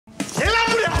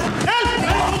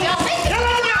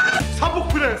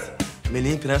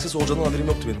Meleğin prenses olacağından haberim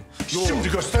yoktu benim.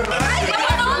 Şimdi gösterme.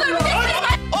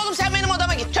 Oğlum sen benim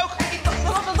odama git çok.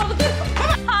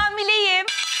 Hamileyim.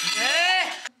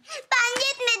 Ben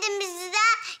gitmedim mi size?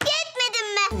 Gitmedim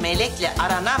mi? Melekle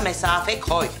arana mesafe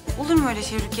koy. Olur mu öyle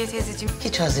şey Rukiye teyzeciğim?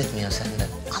 Hiç haz etmiyor senden.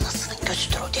 Anasının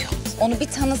gözüdür o diyor. Onu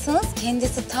bir tanısanız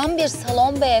kendisi tam bir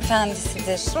salon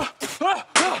beyefendisidir.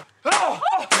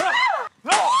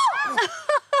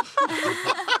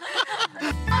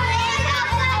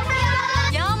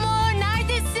 Yağmur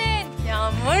neredesin?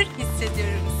 Yağmur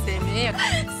hissediyorum seni.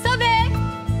 Sobe.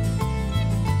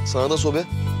 Sana da sobe.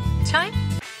 Çay.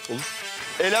 Olur.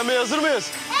 Eğlenmeye hazır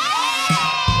mıyız?